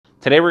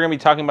Today we're going to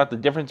be talking about the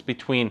difference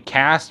between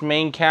cast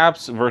main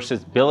caps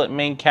versus billet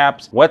main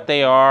caps, what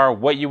they are,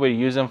 what you would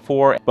use them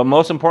for, but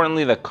most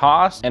importantly the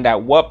cost, and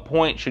at what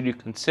point should you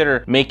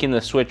consider making the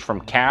switch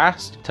from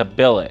cast to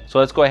billet. So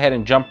let's go ahead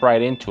and jump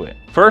right into it.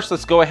 First,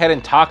 let's go ahead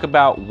and talk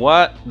about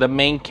what the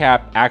main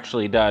cap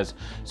actually does.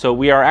 So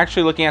we are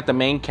actually looking at the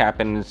main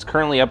cap and it's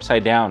currently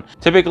upside down.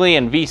 Typically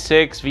in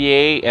V6,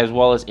 V8, as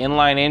well as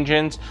inline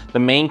engines, the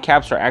main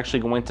caps are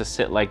actually going to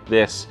sit like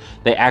this.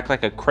 They act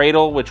like a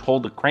cradle which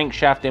hold the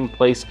crankshaft in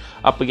place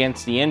up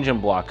against the engine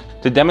block.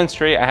 To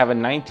demonstrate, I have a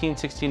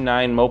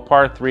 1969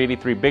 Mopar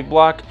 383 big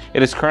block.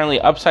 It is currently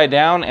upside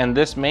down and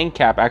this main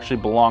cap actually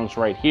belongs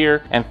right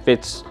here and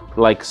fits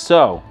like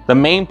so. The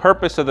main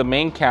purpose of the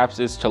main caps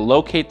is to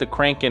locate the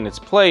crank in its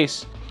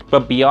place,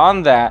 but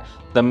beyond that,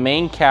 the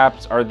main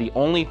caps are the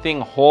only thing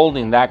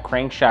holding that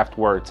crankshaft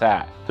where it's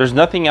at. There's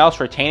nothing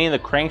else retaining the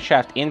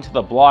crankshaft into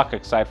the block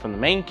aside from the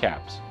main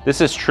caps. This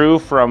is true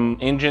from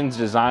engines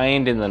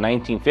designed in the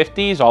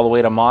 1950s all the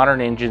way to modern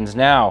engines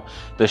now.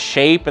 The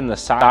shape and the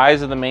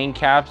size of the main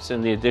caps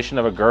and the addition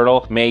of a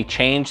girdle may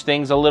change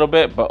things a little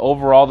bit, but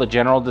overall the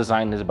general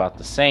design is about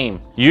the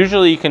same.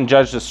 Usually you can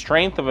judge the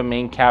strength of a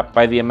main cap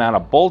by the amount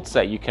of bolts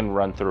that you can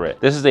run through it.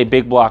 This is a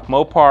big block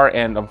Mopar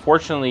and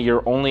unfortunately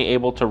you're only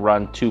able to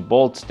run 2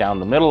 bolts down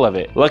the middle of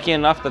it. Lucky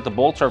enough that the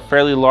bolts are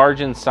fairly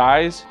large in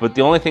size, but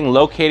the only thing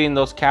locating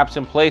those caps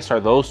in place are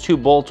those 2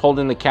 bolts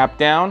holding the cap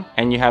down,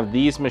 and you have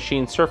these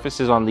machine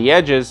surfaces on the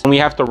edges, and we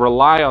have to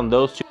rely on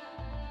those 2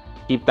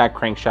 to keep that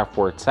crankshaft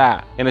where it's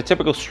at. In a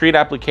typical street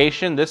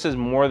application, this is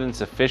more than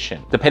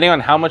sufficient. Depending on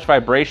how much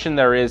vibration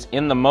there is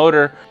in the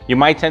motor, you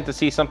might tend to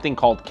see something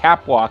called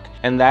cap walk,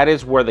 and that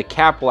is where the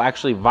cap will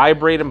actually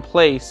vibrate in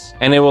place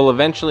and it will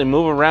eventually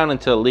move around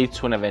until it leads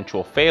to an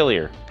eventual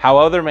failure. How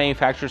other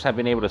manufacturers have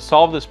been able to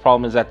solve this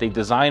problem is that they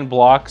design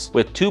blocks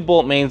with 2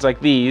 bolt mains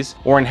like these,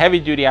 or in heavy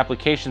duty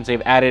applications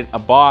they've added a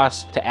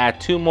boss to add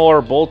 2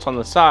 more bolts on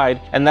the side,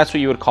 and that's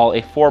what you would call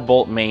a 4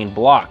 bolt main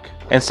block.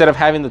 Instead of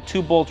having the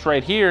 2 bolts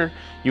right here,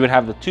 you would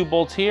have the 2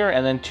 bolts here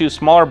and then 2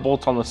 smaller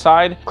bolts on the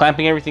side,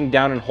 clamping everything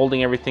down and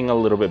holding everything a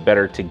little bit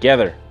better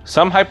together.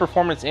 Some high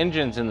performance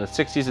engines in the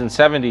 60s and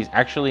 70s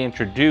actually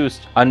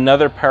introduced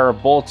another pair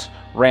of bolts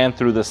ran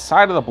through the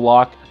side of the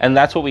block, and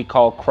that's what we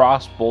call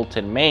cross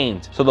bolted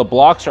mains. So the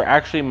blocks are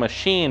actually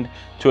machined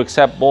to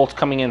accept bolts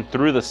coming in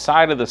through the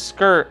side of the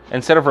skirt.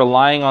 Instead of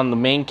relying on the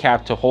main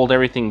cap to hold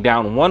everything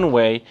down one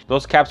way,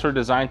 those caps are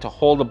designed to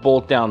hold a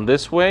bolt down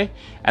this way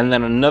and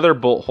then another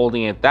bolt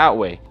holding it that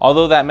way.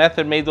 Although that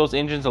method made those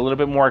engines a little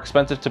bit more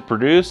expensive to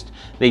produce,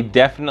 they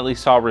definitely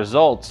saw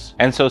results,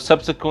 and so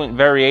subsequent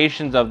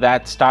variations of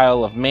that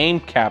style of main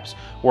caps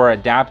were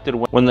adapted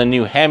when the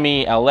new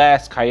Hemi,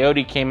 LS,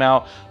 Coyote came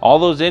out. All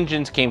those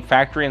engines came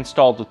factory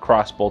installed with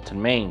cross bolted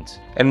mains.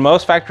 And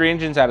most factory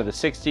engines out of the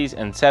 60s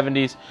and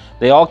 70s,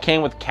 they all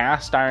came with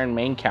cast iron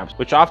main caps,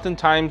 which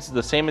oftentimes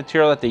the same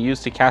material that they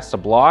used to cast a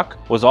block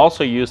was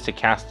also used to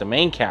cast the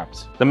main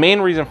caps. The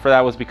main reason for that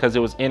was because it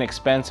was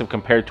inexpensive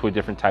compared to a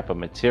different type of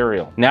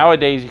material.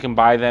 Nowadays you can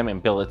buy them in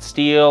billet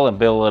steel and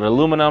billet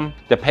aluminum,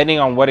 depending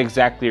on what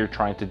exactly you're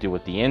trying to do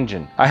with the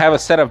engine. I have a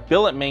set of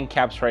billet main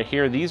caps right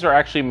here. These are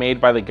actually made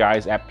by the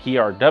guys at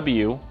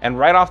PRW, and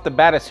right off the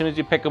bat, as soon as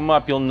you pick them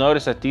up, you'll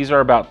notice that these are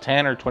about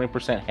 10 or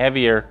 20%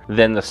 heavier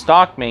than the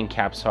stock main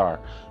caps are.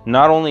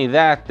 Not only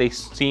that, they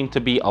seem to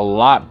be a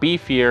lot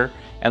beefier,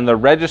 and the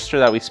register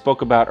that we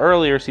spoke about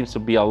earlier seems to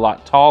be a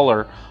lot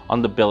taller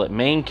on the billet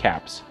main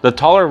caps. The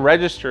taller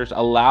registers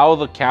allow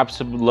the caps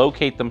to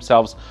locate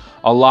themselves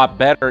a lot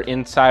better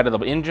inside of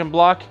the engine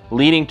block,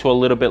 leading to a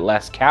little bit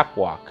less cap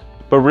walk.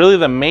 But really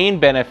the main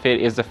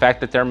benefit is the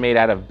fact that they're made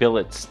out of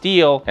billet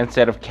steel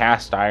instead of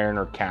cast iron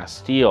or cast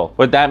steel.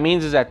 What that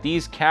means is that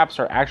these caps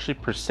are actually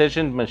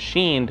precision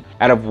machined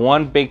out of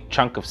one big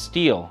chunk of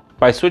steel.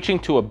 By switching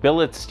to a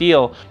billet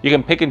steel, you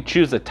can pick and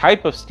choose the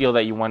type of steel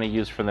that you want to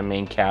use for the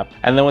main cap,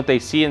 and then with a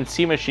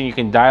CNC machine you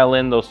can dial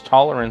in those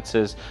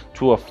tolerances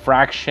to a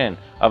fraction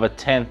of a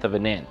 1/10 of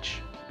an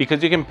inch.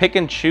 Because you can pick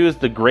and choose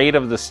the grade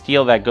of the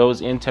steel that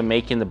goes into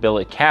making the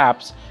billet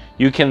caps,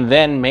 you can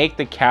then make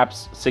the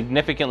caps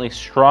significantly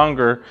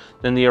stronger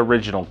than the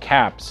original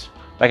caps.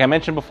 Like I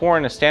mentioned before,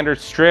 in a standard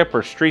strip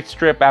or street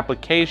strip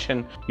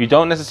application, you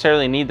don't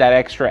necessarily need that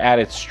extra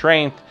added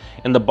strength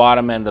in the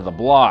bottom end of the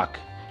block.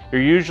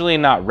 You're usually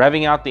not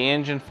revving out the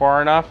engine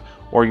far enough,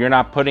 or you're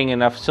not putting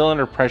enough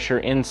cylinder pressure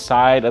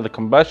inside of the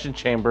combustion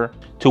chamber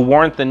to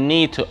warrant the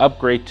need to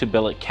upgrade to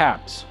billet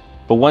caps.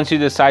 But once you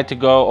decide to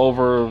go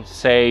over,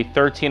 say,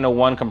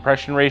 13:1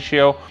 compression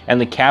ratio, and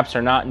the caps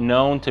are not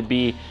known to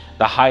be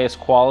the highest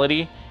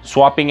quality,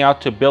 swapping out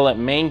to billet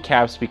main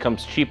caps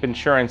becomes cheap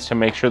insurance to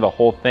make sure the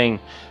whole thing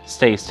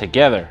stays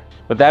together.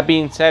 But that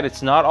being said,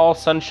 it's not all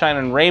sunshine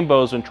and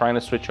rainbows when trying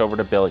to switch over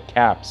to billet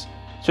caps.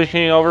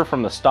 Switching over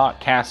from the stock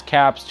cast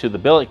caps to the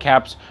billet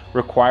caps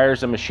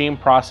requires a machine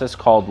process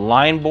called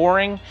line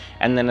boring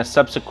and then a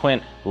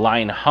subsequent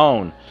line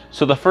hone.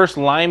 So the first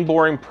line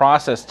boring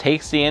process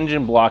takes the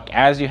engine block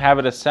as you have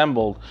it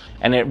assembled,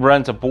 and it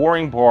runs a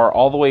boring bar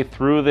all the way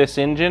through this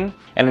engine,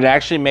 and it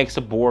actually makes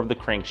the bore of the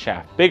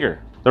crankshaft bigger.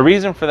 The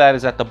reason for that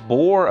is that the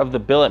bore of the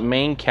billet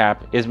main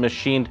cap is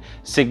machined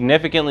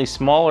significantly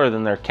smaller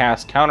than their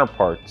cast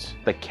counterparts.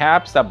 The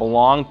caps that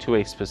belong to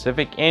a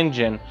specific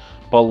engine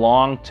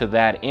belong to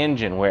that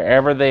engine.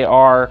 Wherever they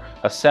are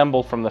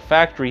assembled from the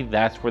factory,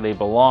 that's where they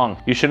belong.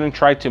 You shouldn't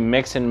try to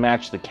mix and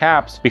match the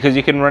caps because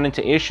you can run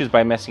into issues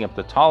by messing up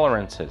the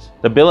tolerances.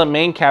 The billet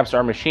main caps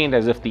are machined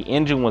as if the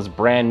engine was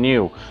brand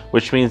new,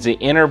 which means the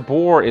inner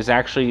bore is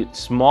actually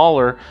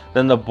smaller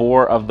than the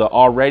bore of the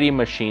already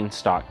machined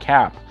stock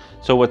cap.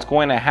 So what's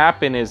going to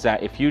happen is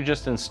that if you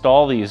just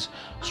install these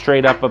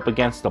straight up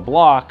against the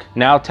block,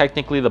 now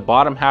technically the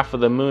bottom half of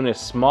the moon is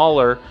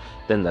smaller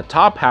than the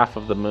top half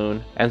of the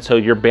moon, and so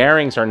your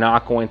bearings are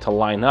not going to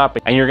line up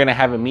and you're going to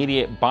have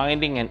immediate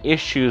binding and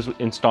issues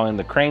installing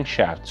the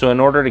crankshaft. So in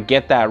order to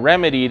get that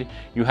remedied,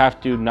 you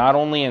have to not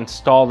only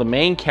install the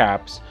main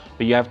caps,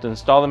 but you have to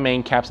install the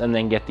main caps and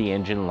then get the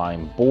engine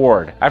line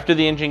bored. After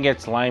the engine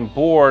gets line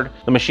bored,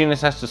 the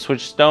machinist has to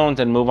switch stones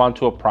and move on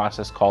to a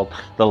process called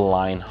the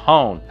line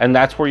hone. And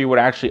that's where you would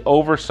actually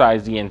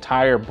oversize the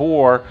entire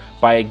bore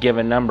by a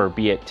given number,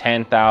 be it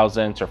 10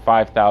 thousandths or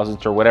 5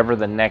 thousandths or whatever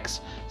the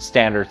next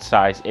standard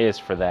size is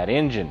for that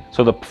engine.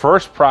 So the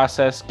first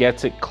process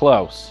gets it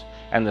close,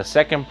 and the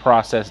second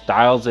process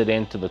dials it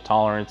into the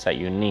tolerance that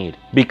you need.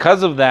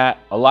 Because of that,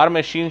 a lot of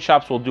machine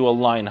shops will do a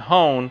line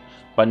hone,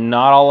 but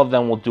not all of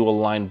them will do a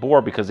line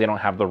bore because they don't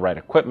have the right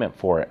equipment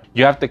for it.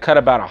 You have to cut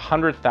about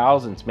 100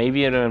 thousandths,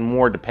 maybe even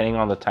more depending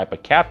on the type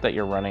of cap that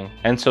you're running.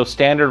 And so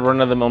standard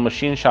run-of-the-mill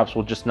machine shops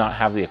will just not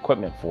have the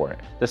equipment for it.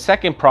 The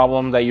second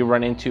problem that you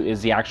run into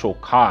is the actual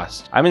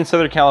cost. I'm in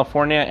Southern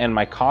California and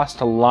my cost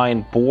to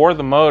line bore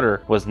the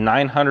motor was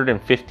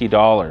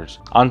 $950.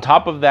 On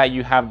top of that,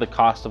 you have the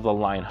cost of the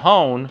line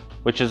hone,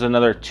 which is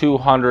another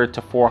 $200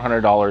 to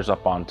 $400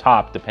 up on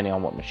top, depending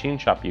on what machine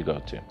shop you go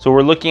to. So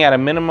we're looking at a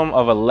minimum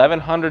of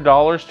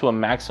 $1,100 to a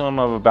maximum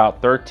of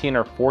about $1,300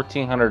 or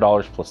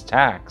 $1,400 plus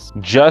tax,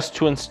 just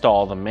to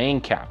install the main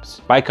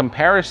caps. By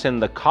comparison,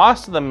 the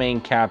cost of the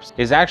main caps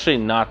is actually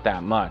not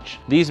that much.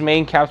 These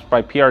main caps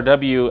by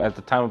PRW at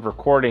the time of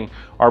recording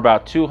are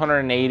about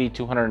 $280,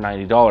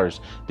 $290.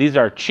 These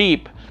are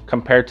cheap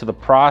compared to the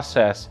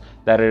process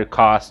that it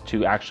costs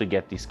to actually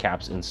get these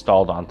caps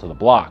installed onto the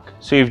block.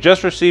 So you've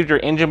just received your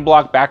engine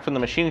block back from the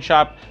machine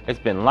shop. It's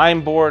been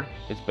line bored,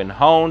 it's been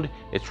honed,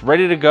 it's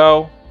ready to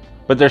go,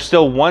 but there's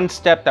still one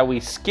step that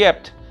we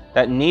skipped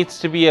that needs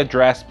to be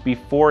addressed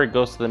before it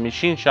goes to the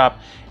machine shop,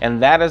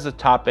 and that is the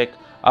topic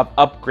of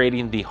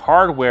upgrading the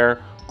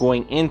hardware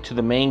going into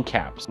the main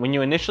caps. When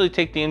you initially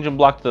take the engine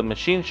block to the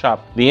machine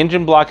shop, the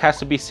engine block has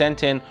to be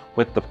sent in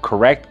with the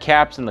correct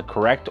caps in the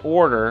correct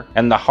order,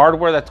 and the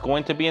hardware that's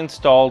going to be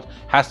installed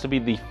has to be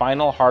the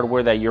final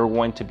hardware that you're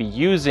going to be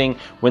using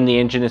when the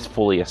engine is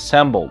fully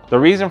assembled. The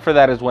reason for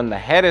that is when the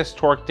head is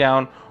torqued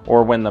down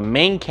or when the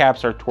main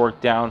caps are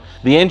torqued down,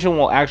 the engine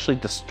will actually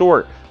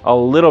distort a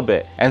little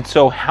bit. And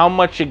so how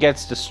much it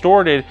gets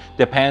distorted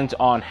depends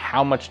on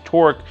how much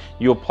torque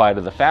you apply to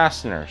the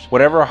fasteners.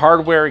 Whatever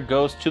hardware it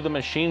goes to the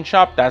machine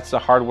shop, that's the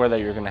hardware that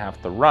you're gonna have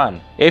to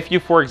run. If you,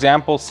 for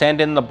example, send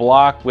in the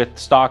block with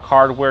stock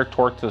hardware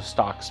torqued to the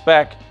stock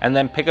spec, and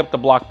then pick up the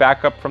block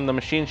back up from the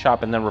machine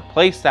shop and then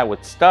replace that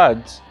with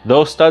studs,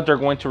 those studs are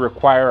going to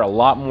require a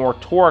lot more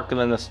torque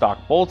than the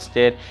stock bolts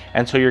did,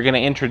 and so you're gonna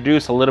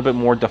introduce a little bit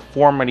more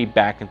deformity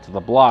back into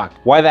the block.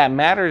 Why that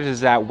matters is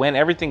that when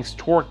everything's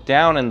torqued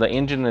down and the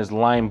engine is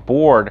line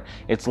bored,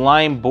 it's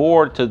line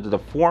bored to the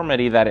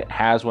deformity that it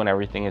has when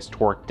everything is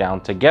torqued down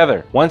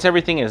together. Once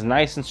everything is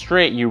nice and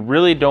straight, you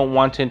really don't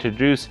want to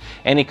introduce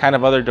any kind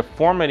of other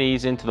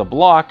deformities into the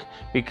block,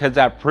 because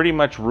that pretty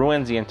much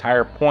ruins the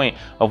entire point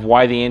of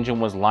why the engine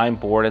was line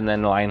bored and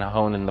then line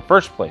honed in the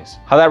first place.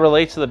 How that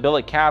relates to the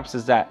billet caps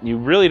is that you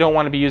really don't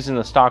want to be using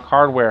the stock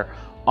hardware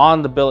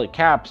on the billet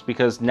caps,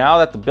 because now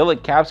that the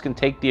billet caps can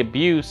take the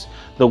abuse,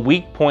 the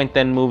weak point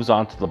then moves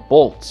on to the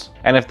bolts.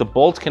 And if the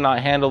bolts cannot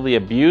handle the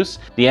abuse,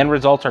 the end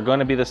results are going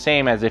to be the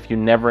same as if you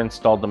never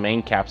installed the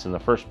main caps in the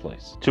first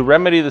place. To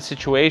remedy the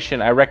situation,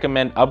 I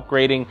recommend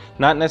upgrading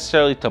not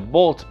necessarily to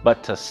bolts,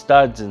 but to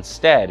studs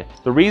instead.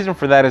 The reason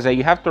for that is that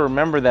you have to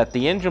remember that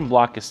the engine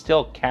block is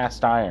still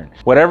cast iron.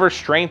 Whatever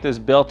strength is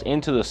built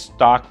into the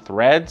stock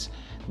threads,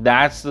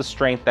 that's the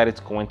strength that it's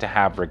going to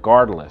have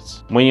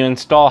regardless. When you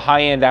install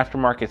high-end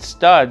aftermarket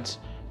studs,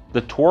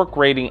 the torque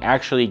rating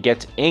actually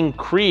gets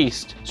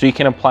increased so you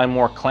can apply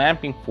more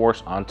clamping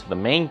force onto the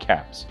main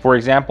caps. For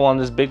example, on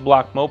this big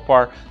block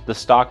Mopar, the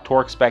stock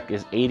torque spec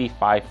is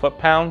 85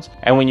 foot-pounds,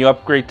 and when you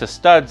upgrade to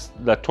studs,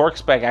 the torque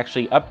spec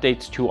actually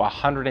updates to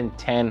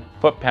 110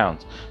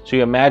 foot-pounds. So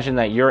you imagine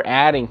that you're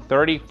adding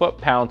 30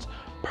 foot-pounds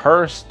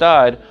per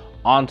stud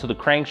onto the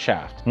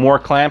crankshaft. More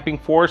clamping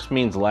force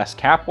means less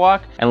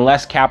capwalk, and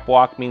less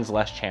capwalk means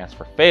less chance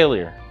for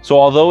failure. So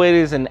although it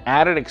is an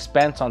added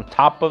expense on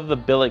top of the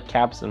billet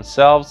caps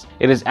themselves,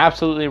 it is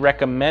absolutely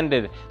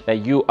recommended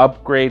that you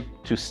upgrade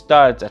to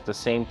studs at the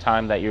same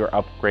time that you're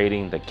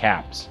upgrading the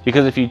caps.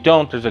 Because if you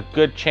don't, there's a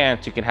good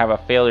chance you can have a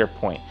failure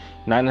point.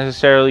 Not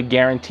necessarily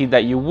guaranteed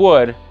that you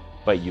would,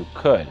 but you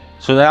could.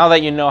 So now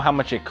that you know how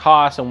much it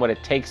costs and what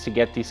it takes to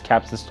get these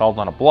caps installed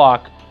on a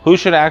block, who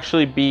should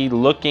actually be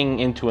looking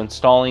into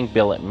installing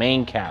billet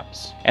main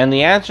caps? And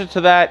the answer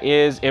to that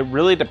is it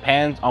really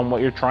depends on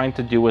what you're trying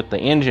to do with the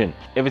engine.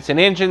 If it's an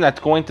engine that's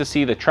going to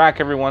see the track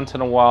every once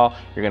in a while,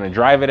 you're going to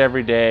drive it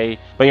every day,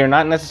 but you're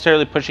not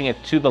necessarily pushing it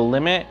to the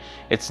limit,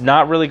 it's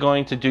not really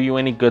going to do you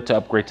any good to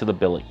upgrade to the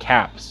billet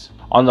caps.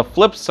 On the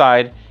flip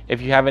side, if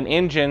you have an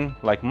engine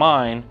like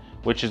mine,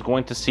 which is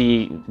going to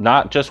see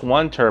not just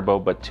one turbo,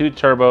 but 2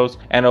 turbos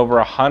and over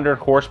 100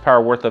 horsepower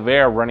worth of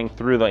air running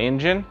through the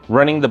engine,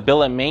 running the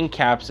billet main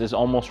caps is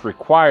almost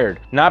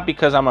required. Not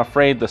because I'm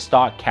afraid the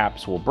stock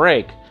caps will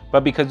break,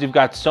 but because you've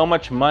got so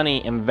much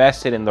money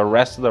invested in the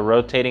rest of the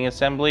rotating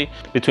assembly,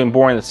 between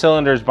boring the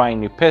cylinders, buying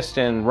new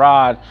piston,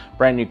 rod,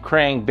 brand new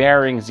crank,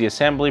 bearings, the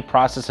assembly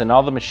process, and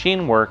all the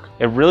machine work,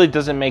 it really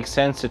doesn't make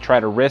sense to try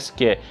to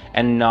risk it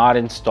and not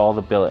install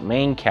the billet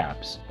main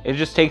caps. It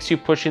just takes you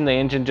pushing the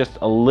engine just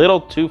a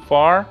little too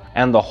far,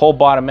 and the whole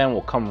bottom end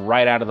will come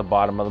right out of the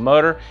bottom of the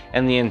motor,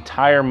 and the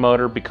entire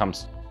motor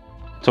becomes.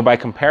 So by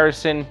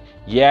comparison,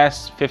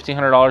 yes,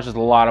 $1,500 is a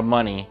lot of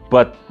money,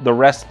 but the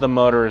rest of the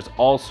motor is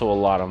also a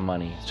lot of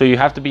money. So you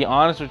have to be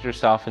honest with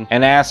yourself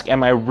and ask,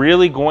 am I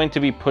really going to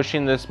be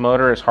pushing this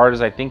motor as hard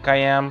as I think I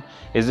am?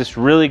 Is this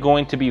really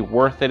going to be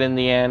worth it in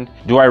the end?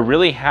 Do I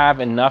really have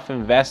enough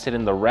invested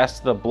in the rest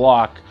of the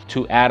block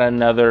to add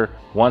another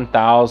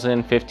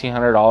 $1,000,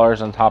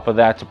 $1,500 on top of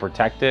that to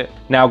protect it?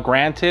 Now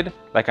granted,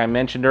 like I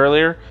mentioned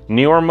earlier,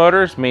 newer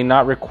motors may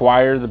not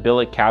require the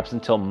billet caps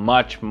until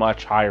much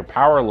higher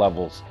power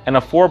levels. And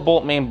a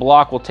 4-bolt main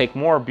block will take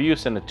more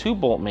abuse than a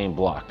 2-bolt main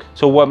block.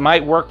 So what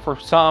might work for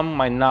some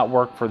might not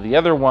work for the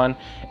other one,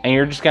 and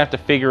you're just gonna have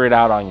to figure it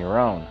out on your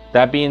own.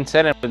 That being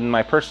said, in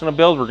my personal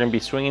build, we're gonna be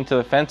swinging to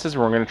the fences.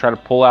 We're gonna try to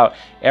pull out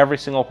every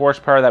single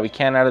horsepower that we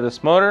can out of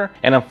this motor.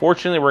 And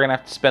unfortunately, we're gonna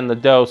have to spend the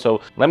dough.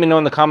 So let me know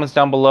in the comments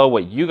down below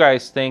what you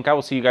guys think. I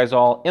will see you guys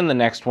all in the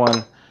next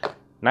one.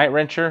 Night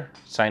Wrencher,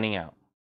 signing out.